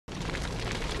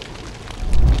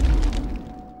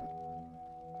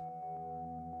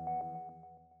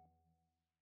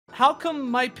how come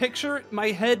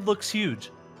my head looks huge?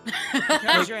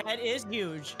 Because your head is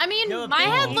huge. I mean, my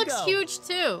head looks huge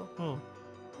too. Oh.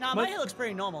 No, my head looks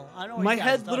pretty normal. I don't know what My you guys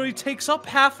head are literally talking takes up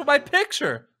half of my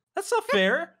picture. That's not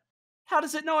fair. How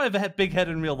does it know I have a big head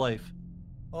in real life?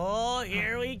 about. Oh,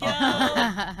 here we go.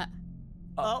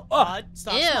 Oh,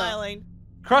 Stop Ew. smiling.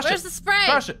 Crush Where's it. the spray?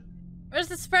 Crush it. Where's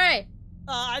the spray?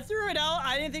 I threw it out.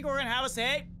 I didn't think we were gonna have a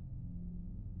say.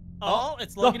 Oh,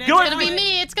 It's no, looking at go It's in. gonna be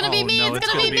me. It's gonna be Oh, me. no, It's it's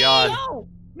gonna be gonna be me. odd. No,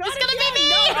 not It's gonna again. be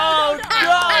me.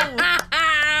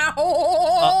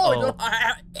 Oh,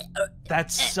 no.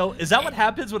 That's so. Is that what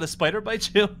happens when a spider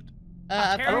bites you?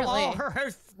 Apparently. Oh,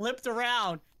 her flipped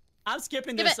around. I'm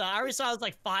skipping Skip this. it. I already saw this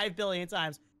like 5 billion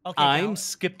times. Okay, I'm Gallant.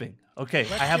 skipping. Okay,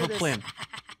 Let's I have do a this. plan.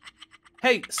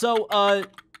 Hey, so I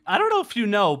don't know if you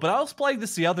know, but I was playing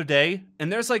this the other day,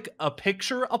 and there's like a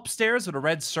picture upstairs with a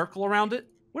red circle around it.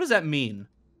 What does that mean?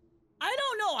 I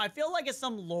don't know. I feel like it's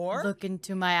some lore. Look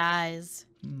into my eyes.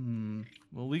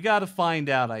 Well, we gotta find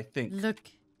out, I think. Look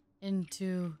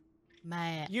into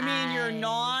my You mean your eyes.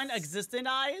 non-existent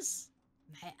eyes?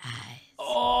 My eyes.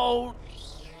 Oh.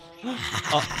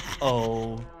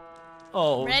 Oh.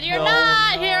 Oh. Ready or no.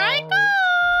 not, here I come.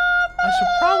 I should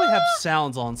probably have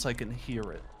sounds on so I can hear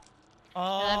it.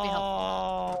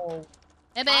 Oh.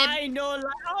 that'd be Hey, babe. I know.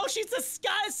 Oh, she's a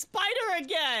sky spider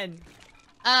again.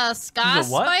 Ska She's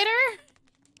a what? spider?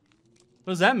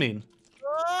 What does that mean?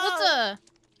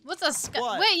 What's a ska?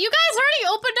 What? Wait, you guys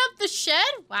already opened up the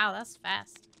shed? Wow, that's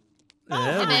fast.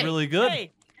 Yeah, hey, we're babe. really good. Hey,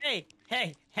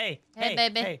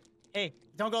 baby. Hey,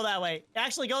 don't go that way.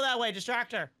 Actually, go that way.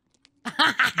 Distract her.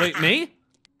 Wait, me?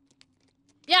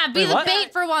 Yeah, be Wait, the what?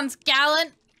 bait for once,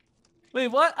 Gallant. Wait,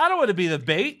 what? I don't want to be the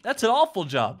bait. That's an awful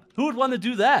job. Who would want to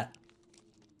do that?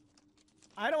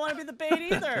 I don't want to be the bait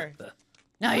either.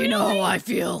 Now you know how I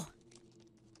feel.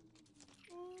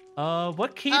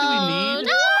 What key do we Oh, need?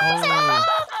 no.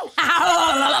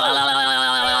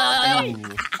 I'm Ooh.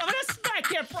 gonna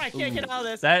smack you. I can't get out of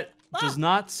this. That does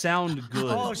not sound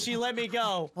good. Oh, she let me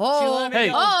go. She Oh, let me Hey.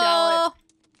 go, Gallant.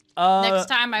 Next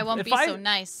time I won't if be so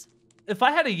nice. If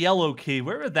I had a yellow key,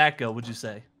 where would that go, would you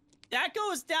say? That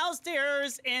goes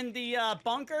downstairs in the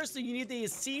bunker, so you need the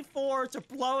C4 to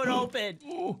blow it open,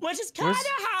 which is kind of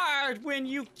hard when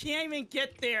you can't even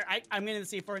get there. I'm in the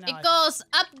C4 now. It goes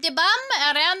up the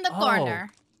bum, around the corner.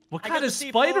 What I kind got of the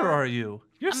spider C4. are you?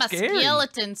 You're I'm scary. a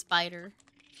skeleton spider.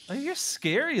 Oh, you're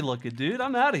scary looking, dude.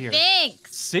 I'm out of here.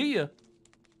 Thanks. See ya.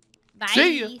 Bye.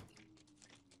 See ya.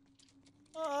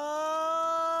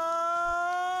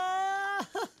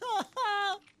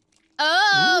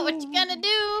 Oh, what you gonna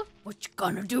do? What you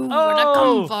gonna do when I Oh.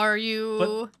 come for you?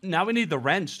 But now we need the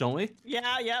wrench, don't we?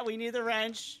 Yeah, we need the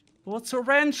wrench. What's a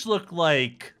wrench look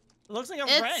like? It looks like a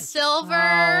It's wrench.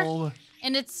 silver, Oh,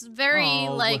 and it's very,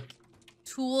 Oh. like,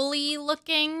 tool-y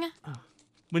looking.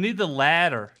 we need the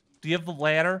ladder. Do you have the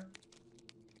ladder?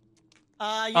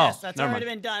 Yes, that's never already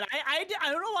mind. been done. I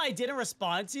don't know why I didn't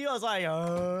respond to you. I was like,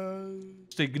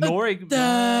 Just ignoring.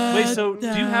 Wait, so do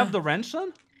you have the wrench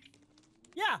then?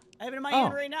 yeah, I have it in my Oh.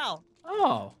 hand right now.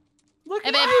 Oh, look Hey,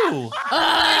 at babe. you.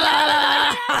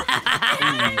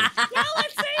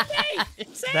 Gallant, save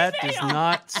me! Save That me! does Oh.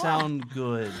 not sound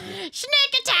good.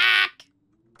 Snake attack!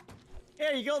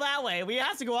 Here, you go that way. We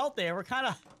have to go out there. We're kind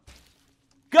of.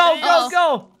 Go, Yes. go,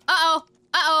 go! Uh-oh.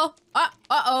 Uh-oh.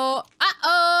 Uh-oh.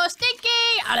 Uh-oh. Stinky!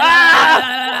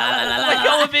 Let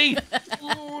go of me!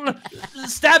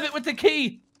 Stab it with the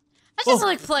key! I just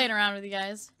like playing around with you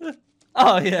guys.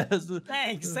 Oh, yes.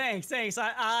 Thanks.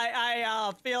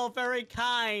 I feel very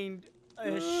kind.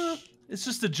 It's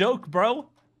just a joke, bro.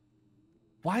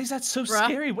 Why is that so Bruh.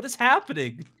 scary? What is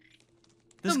happening?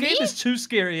 This Who, game me? is too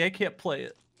scary. I can't play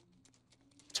it.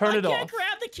 Turn it I off. can't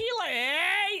grab the key like,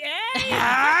 hey!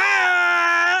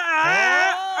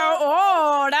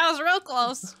 Oh, that was real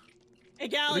close. Hey,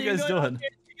 Gallant, What are you guys go doing?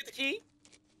 upstairs to get the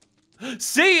key?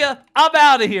 See ya! I'm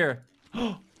out of here.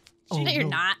 No, you're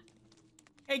not.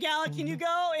 Hey, Gallant, can you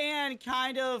go and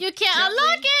kind of... You can't gently-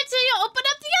 unlock it till you open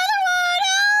up the other one.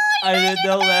 Oh, I didn't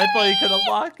know that. I thought you could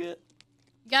unlock it.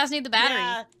 You guys need the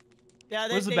battery. Yeah,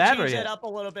 Where's the they battery changed it at? up a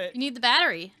little bit. You need the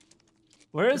battery.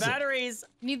 Where The is it? battery's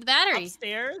You need the battery.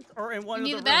 upstairs or in one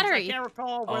You of need the the rooms. battery. I can't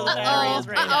recall where Oh. the battery is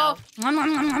right now.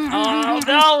 Oh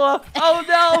no! Oh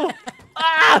no!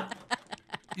 Ah!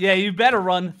 Yeah, you better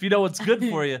run if you know what's good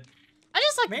for you. I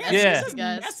just like Man, messing Yeah. with she's you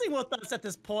guys. messing with us at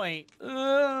this point.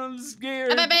 I'm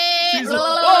scared. Hey, baby. She's a-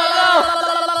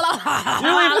 Oh no!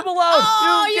 You leave him alone!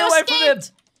 Oh, you you get away from him!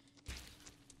 escaped.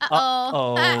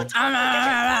 Uh-oh.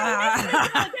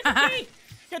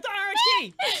 Get the orange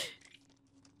key!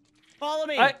 Follow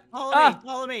me. I- Follow ah. me.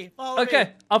 Follow me. Follow me.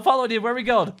 Okay, I'm following you. Where are we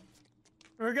going?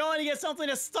 We're going to get something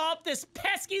to stop this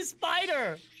pesky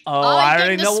spider. Oh, Oh, I you're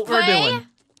already getting know the what we're spray? doing.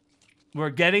 We're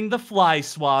getting the fly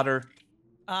swatter.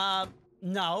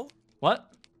 No.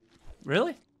 What?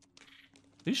 Really? Are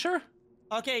you sure?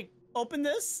 Okay, open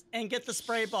this and get the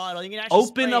spray bottle. You can actually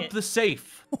Open spray up it. the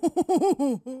safe.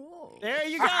 There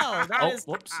you go. That Oh, is.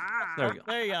 whoops. There we go.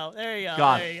 There you go. There you go.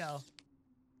 Got there it. you go.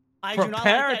 I do not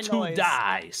Prepare like that to noise.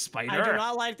 die, I spider. do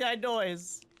not like that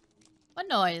noise. What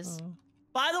noise?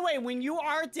 By the way, when you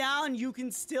are down, you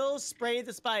can still spray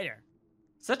the spider.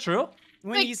 Is that true?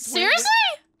 When Wait, you- seriously?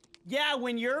 Yeah,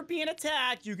 when you're being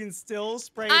attacked, you can still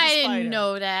spray the I spider. didn't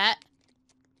know that.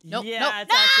 Nope. Yeah, nope.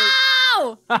 it's actually.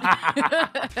 No!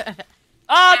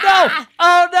 Oh no!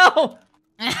 Oh no!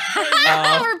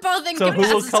 We're both incapacitated. So who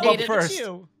will come up Look at first?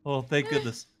 you. Oh, thank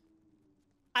goodness.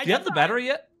 I Do you got have the battery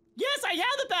yet? Yes, I have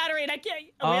the battery, and I can't.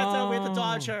 We have to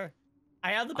dodge her.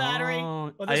 I have the battery.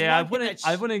 Oh, Well, there's yeah, one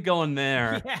I wouldn't go in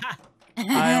there. Yeah.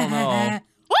 I don't know.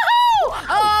 Woohoo!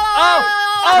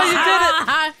 Oh, you did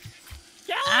it!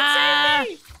 Gallant,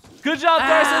 save me! Good job,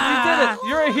 Darzeth. You did it.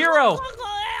 You're a hero.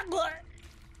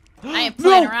 I ain't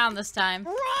playing No! around this time.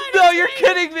 Run! No, you're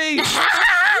kidding me.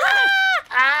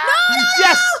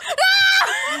 Yes.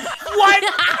 What?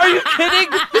 Are you kidding?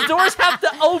 The doors have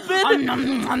to open.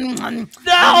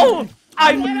 No.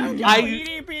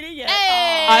 Beating, beating, yeah.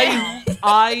 Hey!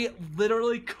 I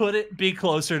literally couldn't be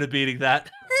closer to beating that.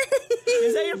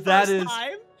 Is that your first That is-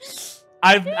 time?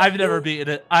 I've never beaten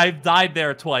it. I've died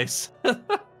there twice.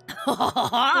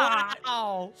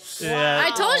 Wow. Yeah.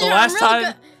 I told The you, last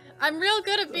time- I'm real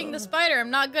good at being the spider.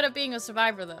 I'm not good at being a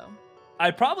survivor, though.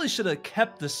 I probably should have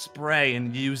kept the spray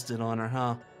and used it on her,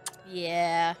 huh?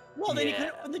 Yeah. Well, then you Yeah.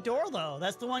 couldn't open the door, though.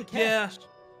 That's the one catch. Yeah.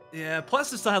 Yeah,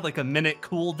 plus it still had like a minute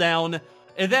cooldown.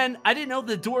 And then I didn't know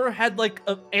the door had like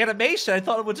an animation. I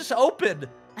thought it would just open.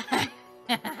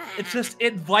 It's just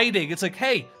inviting. It's like,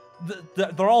 hey,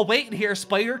 they're all waiting here,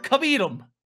 spider. Come eat them.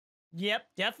 Yep,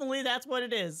 definitely that's what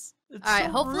it is. It's All right,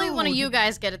 so hopefully one of rude. you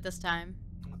guys get it this time.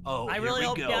 Oh, I here really we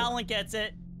hope go. Gallant gets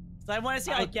it. So I want to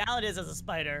see how I- Gallant is as a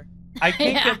spider. I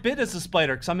can't Yeah. get bit as a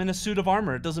spider because I'm in a suit of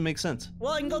armor. It doesn't make sense.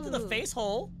 Well, I can go through the Ooh. face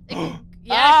hole. It can-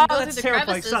 Ah, it can go that's through the terrifying.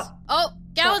 crevices. Stop. Oh,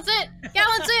 Gallant's it!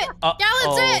 Gallant's it!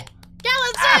 Gallant's Uh-oh. it!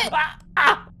 Gallant's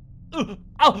it!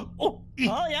 Oh,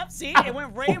 Oh, yep, see? It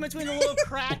went right in between the little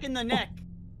crack in the neck.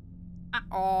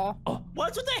 Oh.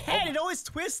 What's with the head? It always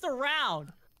twists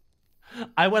around.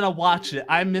 I want to watch it.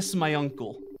 I miss my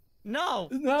uncle. No.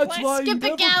 That's Let's why you skip it,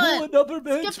 never Gallant. pull another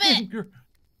man's Skip it. finger.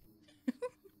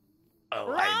 Oh,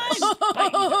 Run! I'm a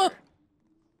spider.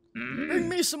 Bring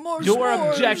me some more Your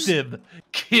s'mores. objective,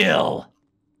 kill.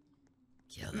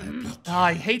 Oh,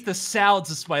 I hate the sounds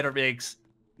the spider makes.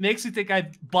 Makes me think I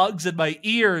have bugs in my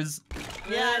ears.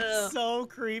 Yeah, it's so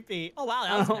creepy. Oh, wow, I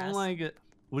that was don't fast. like it.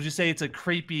 Would you say it's a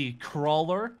creepy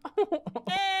crawler?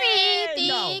 Hey, Creepy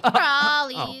no.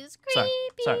 crawlies. sorry,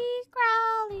 Creepy sorry.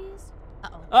 crawlies.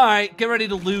 Uh-oh. All right, get ready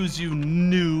to lose, you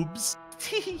noobs.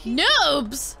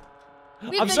 Noobs!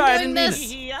 We've I'm been sorry, I doing didn't mean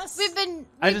this. it. Yes. We've been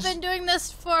I just- been doing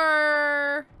this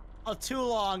for Oh, too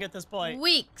long at this point.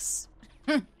 weeks.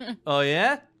 Oh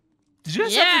yeah? Did you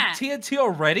guys Yeah. have the TNT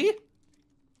already?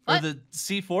 What? Or the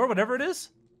C4, whatever it is?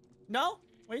 No?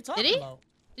 What are you talking Did he? about?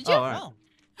 Did you? Oh, all right. No.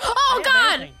 Oh I didn't have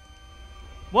God! anything.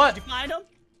 What? Did you find him?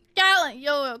 Gallant,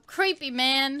 yo, creepy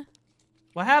man.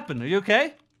 What happened? Are you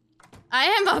okay? I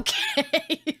am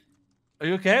okay. Are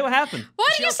you okay? What happened? Why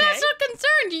Is do she you sound okay? so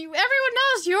concerned? Everyone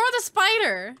knows you're the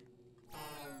spider.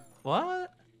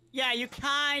 What? Yeah, you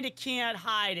kind of can't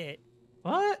hide it.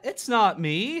 What? It's not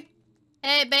me.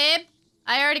 Hey, babe.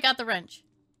 I already got the wrench.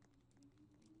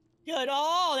 Good.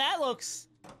 Oh, that looks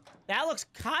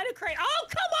kind of crazy. Oh,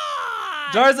 come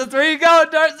on! Darzeth, where you going?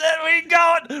 Darzeth, where you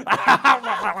going? Pick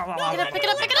it up, pick it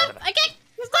up, pick it up. I can't.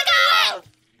 Look at it!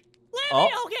 Let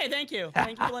me. Okay, thank you.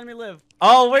 Thank you for letting me live.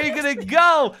 Oh, where are you gonna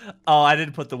go? Oh, I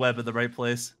didn't put the web in the right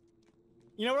place.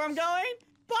 You know where I'm going?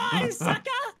 Bye, sucker!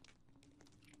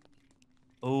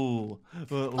 Ooh,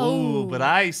 Oh. but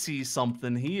I see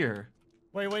something here.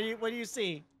 Wait, what do you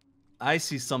see? I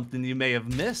see something you may have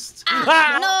missed.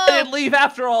 Ah, no. I didn't leave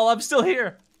after all. I'm still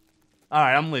here. All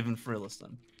right, I'm leaving fearless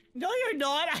then. No, you're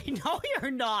not. I know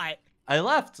you're not. I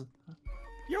left.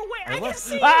 You're where? I I can left.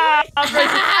 see Ah, you. I'm right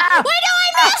Ah, wait, no,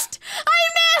 I missed!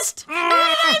 I missed! How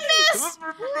did I miss?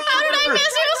 How did I miss?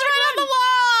 It was right on the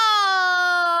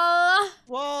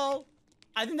wall! Well,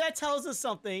 I think that tells us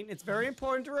something. It's very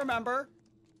important to remember.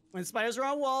 When spiders are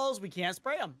on walls, we can't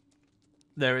spray them.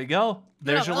 There we go.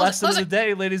 There's No, your close it, lesson close of it. the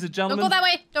day, ladies and Don't gentlemen. go that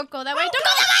way. Don't go that way. Don't go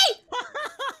that way!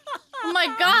 Oh my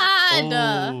god!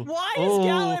 Oh. Why is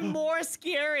Gallant more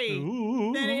scary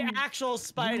than an actual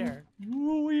spider?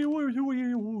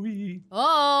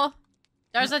 Oh,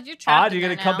 Darzeth, you're trapped. You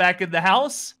gonna come back in the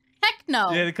house? Heck no.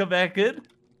 You gonna come back in?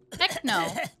 Heck no.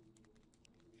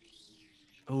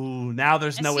 Oh, now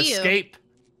there's no see you. escape.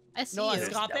 I see No you.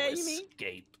 escape, you mean?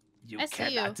 Escape. You I see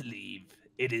cannot leave.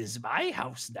 It is my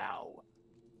house now.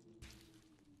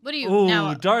 What are you Oh,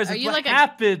 now? Darzeth, Are you what like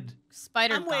happened? a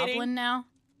spider I'm waiting. goblin now?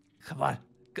 Come on.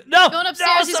 No! Going No,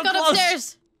 upstairs. He's so going close.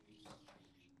 upstairs.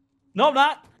 No, I'm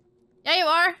not. Yeah, you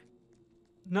are.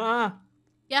 Nah.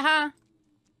 Yeah, huh?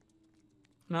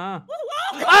 Nah.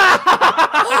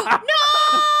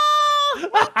 No!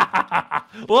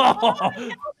 Whoa!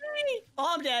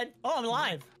 Oh, I'm dead. Oh, I'm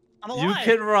alive. I'm alive. You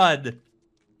can run.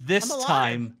 This I'm alive.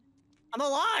 time. I'm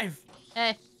alive.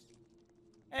 Hey.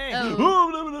 Hey. Oh.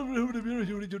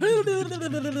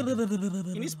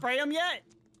 Can you spray him yet?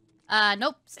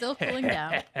 Nope. Still cooling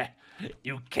down.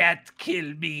 You can't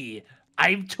kill me.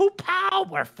 I'm too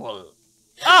powerful.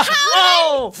 How did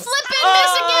I flip in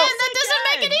this again? That doesn't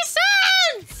make any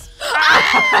sense!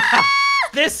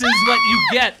 This is what you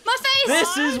get. My face!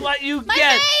 This is what you My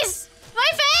get. face! My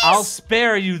face! I'll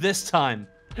spare you this time.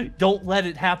 Don't let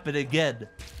it happen again.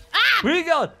 Ah! Where are you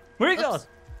going? Where are you going?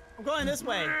 I'm going this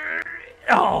way.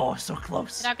 Oh, so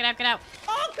close. Get out, get out, get out.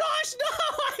 Oh gosh, no!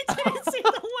 I didn't see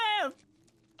the web.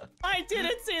 I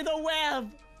didn't see the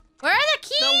web. Where are the The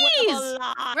keys? web of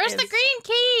lies. Where's the green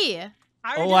key?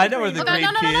 Oh, I know where the Okay, green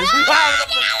no, no, key no, no, is. no,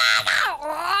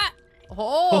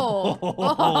 Oh.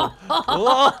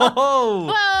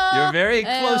 Oh. You're very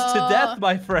close to death,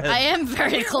 my friend. I am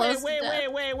very close to Wait,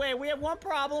 death. wait. We have one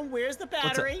problem. Where's the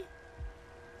battery?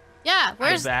 Yeah,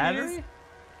 where's the battery?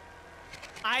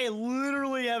 I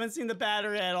literally haven't seen the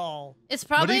battery at all. It's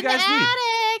probably in the guys need?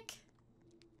 attic.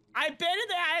 I've been in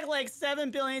the attic like 7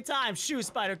 billion times. Shoo,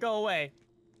 spider, go away.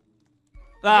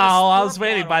 Oh, I was storm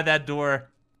waiting bottle. by that door.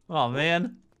 Oh,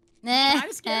 man. Nah. Kind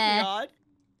of scared me, odd.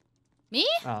 Me?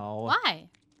 Oh. Why?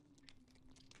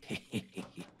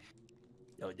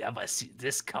 You'll never see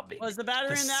this coming. Was the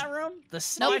battery in that room? The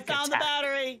No, I snake found the attack.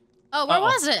 battery. Oh, where Uh-oh.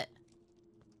 was it?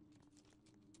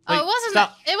 Oh, Wait, it wasn't.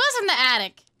 stop. It was in the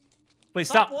attic. Wait,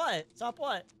 Stop stop. what? Stop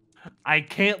what? I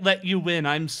can't let you win.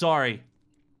 I'm sorry.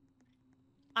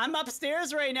 I'm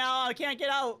upstairs right now. I can't get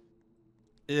out.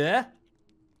 Yeah?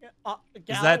 Gallant,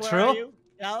 that where true? Are you?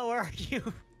 Gallant, where are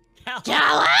you? Gallant.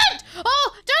 Gallant!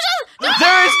 Oh, there's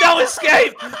There is no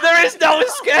escape! There is no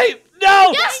escape!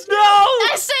 No! Yes! No!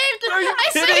 I saved. Are you I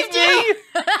kidding saved me? you.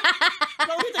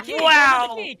 Go get the key. Wow.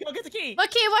 Go get the key. Go get the key.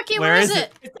 What key? What key? Where Where is is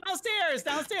it? it? It's downstairs.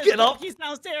 Downstairs. Get The up. key's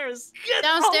downstairs. Get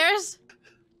Downstairs?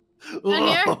 out. Down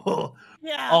here? Oh.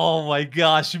 Yeah. Oh my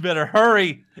gosh, you better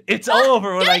hurry. It's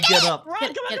over when I get up. Run,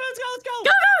 Get- come on, get- let's go, let's go. Go,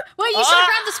 go! Wait, you should Ah! have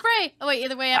grabbed the spray. Oh wait,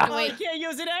 either way, I have to Oh, you wait. can't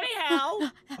use it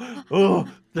anyhow. Oh,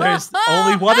 there's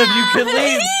only one of you can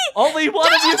leave. Only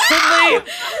one of you can leave.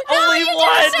 Only you did the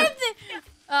one. same thing.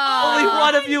 Only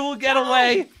one of you will get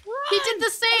away. He did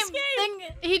the same Escape. thing.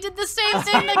 He did the same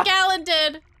thing that Gallant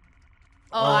did.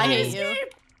 Oh, I hate you.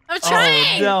 I'm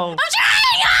trying. no. I'm trying.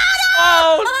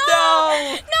 Oh,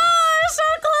 no! No, I'm so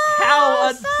close. How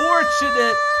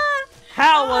unfortunate.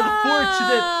 How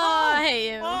unfortunate. Oh, I hate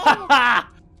you.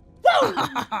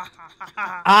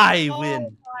 I Oh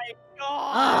win. my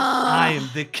god. I am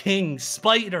the king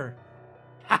spider.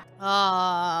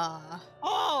 Ah.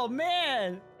 Oh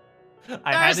man.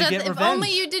 I had to Darzeth, get if revenge. only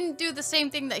you didn't do the same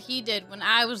thing that he did when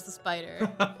I was the spider.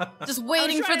 Just I was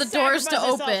waiting for trying the doors to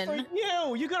sacrifice myself open. For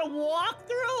you. You gotta walk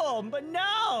through them, but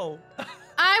no.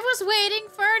 I was waiting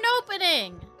for an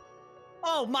opening.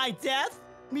 Oh, my death?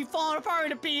 Me falling apart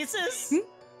into pieces?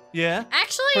 Yeah.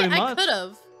 Actually, Pretty I much. could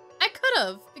have. I could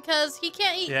have, because he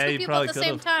can't eat Yeah, two you people at the probably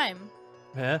same could've. time.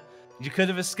 Yeah. You could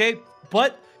have escaped,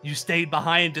 but you stayed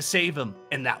behind to save him,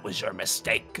 and that was your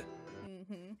mistake.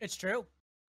 Mm-hmm. It's true.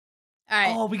 All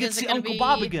right. Oh, we get to is it see gonna Uncle be-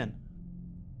 Bob again.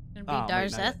 Gonna be Oh, wait, not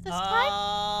Darzeth yet. this time?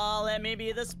 Oh, let me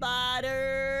be the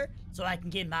spider so I can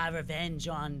get my revenge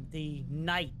on the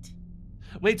knight.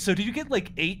 Wait, so do you get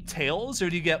like 8 tails, or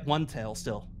do you get 1 tail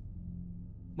still?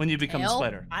 When you become a Tail?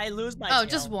 spider? I lose my Oh, tail.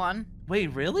 just one. Wait,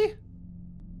 really?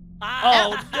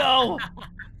 Ah. Oh, no!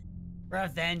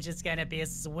 Revenge is gonna be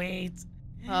sweet.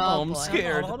 Oh, I'm boy.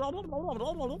 scared. All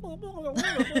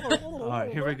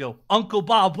Alright, here we go. Uncle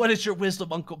Bob, what is your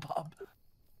wisdom, Uncle Bob?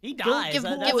 He Don't dies. give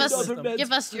That- more Give that's us, another wisdom. med-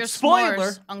 give us your Spoiler.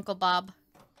 s'mores, Uncle Bob.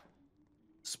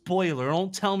 Spoiler,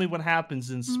 don't tell me what happens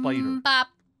in Spider. Bop.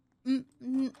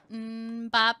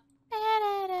 Bop.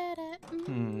 Da-da-da-da.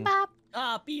 Hmm. Bop.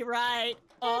 Copyright.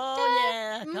 Oh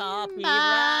yeah, Mm, copyright.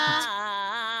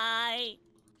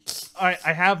 Alright,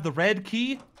 I have the red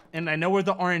key. and I know where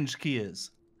the orange key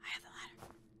is. I have the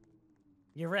ladder.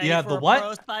 You ready You have for the what? a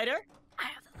pro spider? I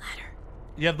have the ladder.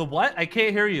 You have the what? I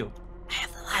can't hear you. I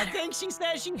have the I ladder. think she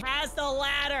says she has the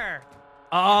ladder.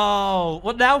 Oh,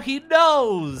 well now he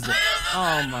knows.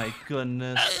 Oh my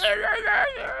goodness.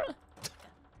 I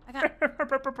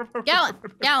got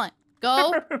it. Gallant,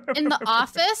 go in the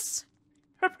office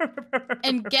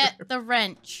and get the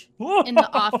wrench in the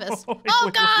office.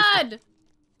 Oh God!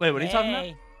 Wait, what are you talking about?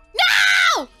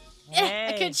 No! I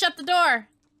Hey. couldn't shut the door.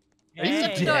 Are you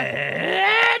Shut the door.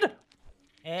 dead?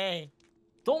 Hey.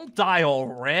 Don't die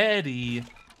already.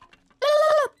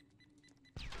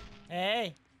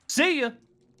 Hey. See ya.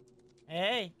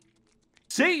 Hey.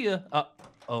 See ya.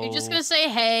 Oh. You're just gonna say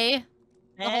hey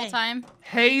the whole Hey. time.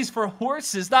 Hay's for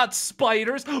horses, not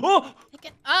spiders. Oh, Pick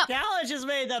it up. Gallant just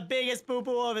made the biggest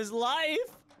poo-poo of his life.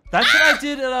 that's what I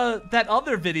did in that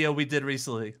other video we did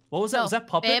recently. What was that? No, Was that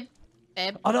Puppet?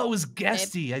 Babe. Oh no, it was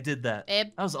Guesty. I did that. Babe.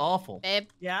 That was awful. Babe.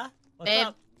 Yeah? What's Babe.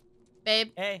 up?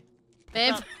 Babe. Hey.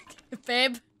 Babe. up?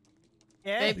 Babe.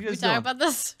 Yeah? Babe, you can we guys talk doing? about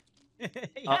this?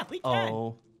 Yeah, we can.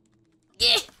 Oh.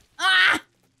 Yeah. Ah!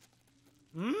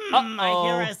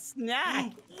 I hear a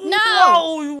snack. No!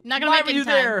 Whoa! Not gonna Why make were it in you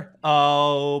time. there?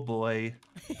 Oh boy.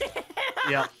 Yep.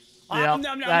 Yep. nom,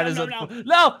 nom, That nom, is nom, a nom.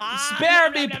 no. Ah, Spare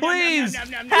nom, me, nom, nom, please. nom,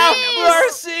 nom, nom, Have nom, nom.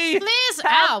 mercy. Please!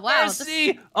 Have Ow, wow. This,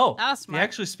 mercy. Oh, that was you smart.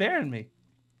 actually sparing me.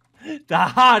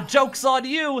 Haha, joke's on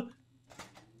you.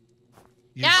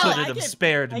 You Gallant. shouldn't have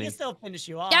spared I me. can still finish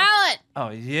you off. Gallant! Oh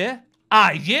yeah?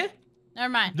 Ah yeah? Never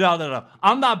mind. No.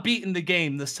 I'm not beating the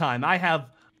game this time. I have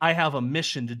a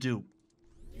mission to do.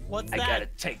 What's I that? gotta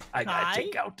take Kai?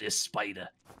 out this spider.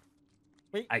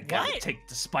 Wait, I gotta what? take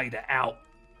the spider out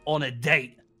on a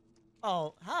date.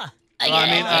 Oh, huh. I Well,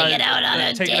 gotta take it out on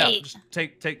a take it out. date. Just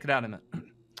take it out a minute.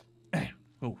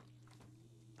 Oh.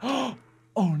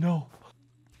 Oh no.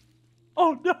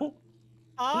 Oh no.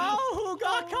 Oh, who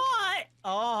got caught?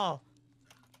 Oh.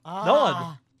 No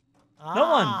one. No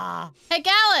one. Ah. Hey,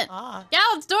 Gallant! Ah.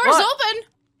 Gallant's door's What? open!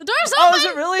 The door's Oh, open! is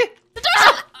it really? The door's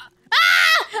open!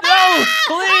 Ah! No, Ah!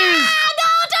 please. Ah! No,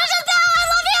 don't shut down! I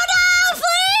love you! No,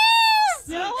 please!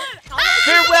 You know what?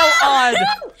 Farewell, Odd.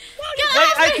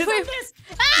 Gallant, I wait, can- wait.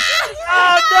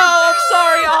 Oh no, I'm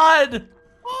sorry, Odd.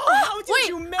 Oh, how did Wait,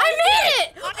 you make I made it!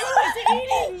 I was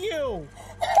eating you.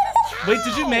 Wait,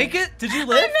 did you make it? Did you I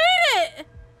live? made it!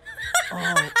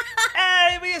 Oh.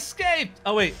 Hey, we escaped.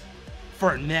 Oh wait,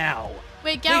 for now.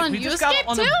 Wait, Gallant, we you just got escaped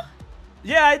on too? a-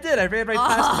 Yeah, I did. I ran right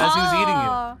past him as he was eating you.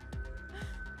 Oh.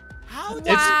 How did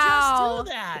Wow. you just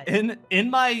do that? In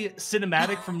my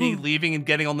cinematic from me leaving and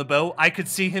getting on the boat, I could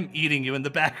see him eating you in the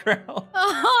background.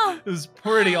 Oh. It was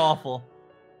pretty awful.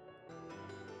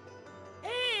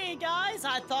 Hey guys,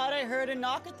 I thought I heard a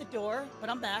knock at the door, but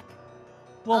I'm back.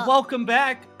 Well, welcome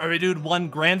back. Are we doing one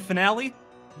grand finale?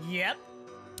 Yep.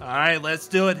 All right, let's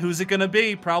do it. Who's it gonna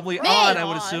be? Probably Me. Odd, I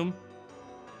would Odd. assume.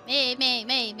 Me.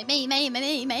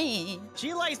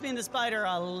 She likes being the spider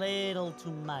a little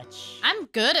too much. I'm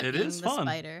good at It being is the fun.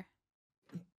 spider.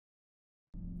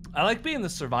 I like being the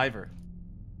survivor.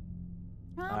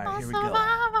 I'm here a we go.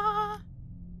 survivor.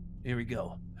 Here we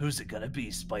go. Who's it gonna be,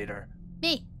 Spider?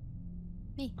 Me.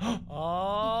 Oh.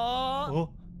 Oh.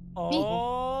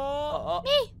 Oh.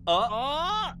 Me.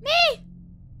 Oh. Me.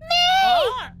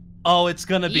 Oh. Oh, it's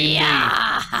gonna be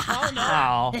Yeah. Oh me. no.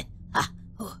 Ow.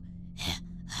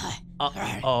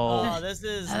 Oh. Oh, this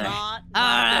is not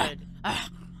good.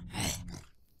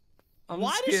 I'm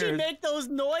Why does she scared. make those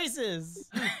noises?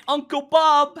 Uncle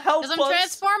Bob, help Because us. I'm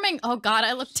transforming. Oh God,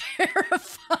 I look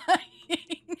terrifying.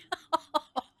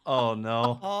 Oh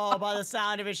no. Oh, by the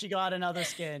sound of it, she got another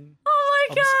skin. Oh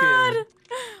my I'm God. scared.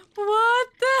 What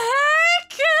the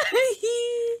heck?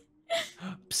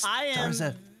 Psst, I am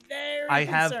Darzeth, very I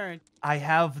have- concerned. I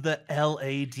have the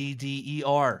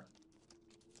LADDER.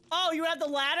 Oh, you have the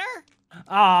ladder?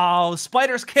 Oh,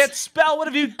 spiders can't spell. What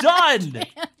have you done?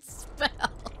 Can't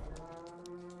spell.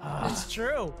 Ah, It's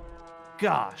true.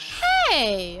 gosh.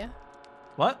 Hey,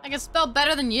 What? I can spell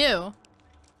better than you.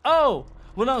 Oh,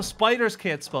 well, no, spiders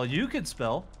can't spell. You can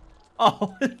spell.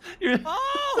 Oh, you're,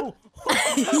 Oh!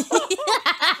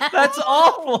 that's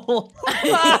awful.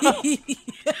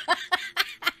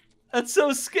 That's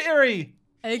so scary.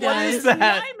 Hey What guys. is that?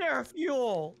 Nightmare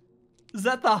fuel. Is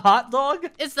that the hot dog?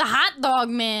 It's the hot dog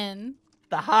man.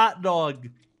 The hot dog.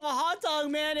 The hot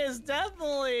dog man is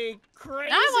definitely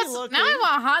crazy looking. Now I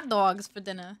want hot dogs for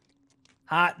dinner.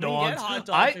 Hot We can get dogs. hot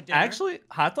dog for dinner. Actually,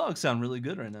 hot dogs sound really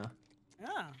good right now.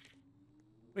 Yeah.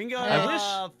 We can go I to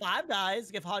wish- Five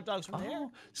Guys, get hot dogs from there.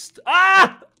 Oh,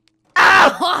 ah!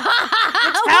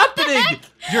 Ah! What's happening?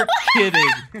 You're kidding.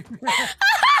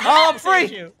 Oh, I'm Saved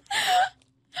free. you.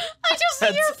 I just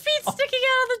see your feet sticking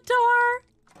out of the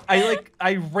door.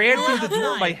 I ran through the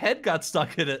door. My head got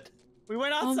stuck in it. We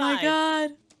went outside. Oh my god.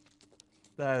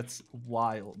 That's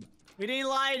wild. We didn't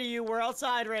lie to you. We're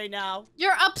outside right now.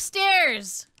 You're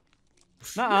upstairs.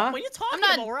 Nuh-uh. What are you talking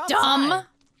I'm about? We're not outside.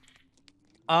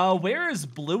 dumb. Where is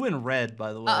blue and red,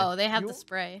 by the way? Uh oh, they have the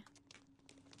spray.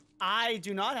 I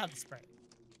do not have the spray.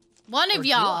 One of Or do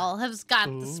y'all has got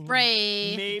the Ooh.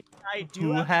 spray. Maybe I do.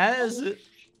 Who have has it?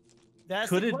 That's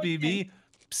Could the it be question. me?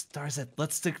 Psst, Darzeth,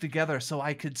 let's stick together so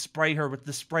I could spray her with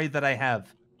the spray that I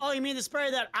have. Oh, you mean the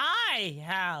spray that I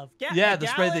have? Yeah, the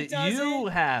spray Gallant that you doesn't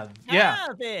have. Yeah.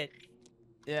 have it.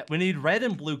 Yeah, we need red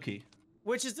and blue key.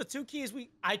 Which is the 2 keys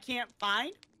I can't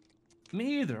find?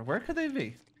 Me either. Where could they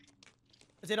be?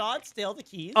 Is it odd still, the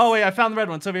keys? Oh, wait, I found the red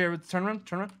one. It's over here. Turn around,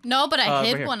 turn around. No, but I right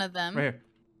hid here. one of them. Right here.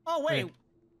 Oh, wait.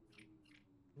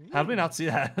 Here. How did we not see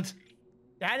that?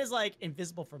 That is, like,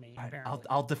 invisible for me, All right, apparently.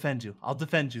 I'll defend you. I'll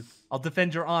defend you. I'll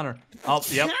defend your honor. Oh,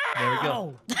 yep. There we go.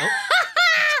 Ow! Oh.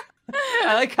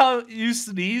 I like how you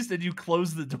sneezed and you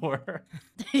closed the door.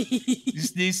 You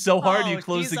sneezed so hard you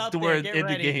closed she's the up door there. Get in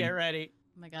ready, the game. Get ready.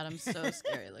 Oh my god, I'm so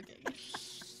scary looking.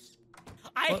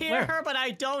 I What- hear where? her, but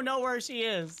I don't know where she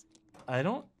is. I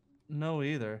don't know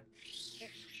either.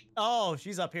 Oh,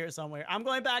 she's up here somewhere. I'm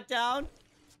going back down.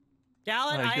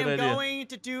 Gallant, Alright, I good am idea. going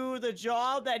to do the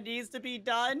job that needs to be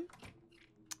done.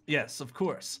 Yes, of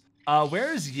course.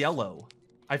 Where is yellow?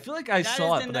 I feel like I That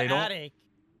saw is it, in but the I don't. attic.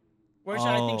 Where should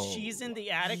I think Oh. she's in the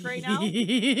attic right now?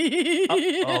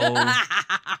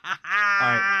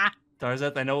 Alright.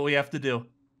 Darzeth, I know what we have to do.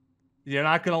 You're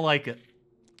not gonna like it.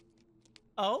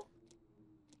 Oh?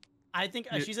 I think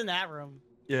You- she's in that room.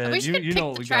 Yeah, we should you pick know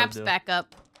what the we traps gotta do. back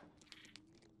up.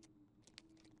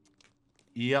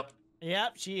 Yep,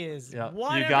 Yep, she is. Yeah, you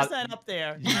 100% got- up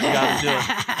there. you gotta do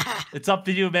it. It's up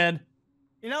to you, man.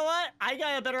 You know what? I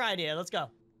got a better idea. Let's go.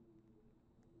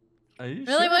 Are you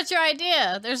Really, sure? what's your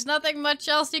idea? There's nothing much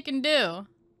else you can do.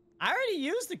 I already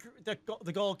used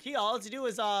the gold key. All I have to do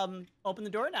is open the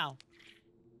door now.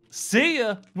 See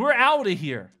ya. We're out of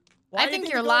here. Why I do you think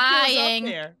the you're gold key was up lying.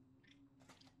 there?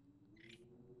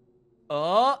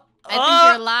 Oh, I think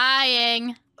you're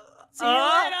lying. See you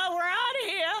later. We're out of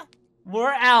here.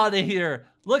 we're out of here.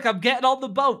 Look, I'm getting on the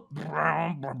boat. Guys,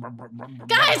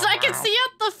 I can see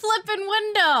out the flipping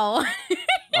window.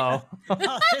 Oh.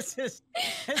 Oh, this is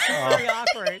very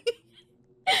awkward.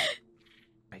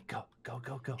 Wait, go.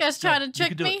 You guys trying to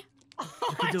trick me?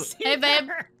 Oh, can I do it. see Hey, babe.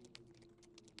 her.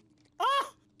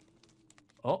 Oh,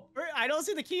 Oh. I don't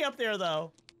see the key up there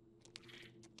though.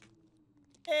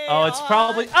 Hey, Oh, it's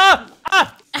probably. Ah!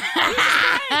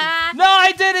 No,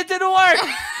 I did. It didn't work.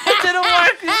 It didn't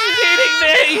work. He's eating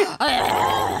me.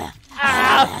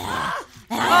 Ah!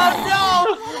 Oh no!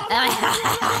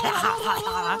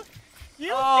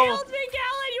 You Oh. failed me,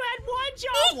 Gallant. You had one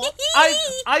job.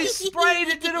 I sprayed.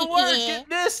 It didn't work. It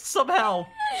missed somehow.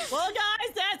 Well,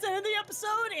 guys, that's the end of the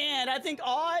episode, and I think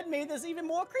Odd made this even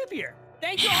more creepier.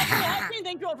 Thank you all for watching.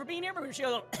 Thank you all for being here.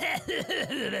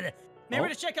 Remember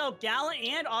to check out Gallant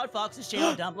and Odd Fox's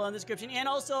channel down below in the description, and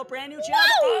also a brand new channel,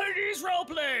 Odie's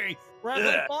Roleplay, where I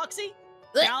play Foxy,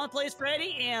 Gallant plays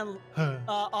Freddy, and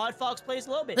Odd Fox plays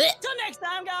Lobit. Till next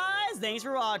time, guys. Thanks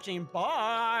for watching.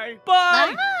 Bye.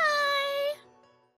 Bye. Bye.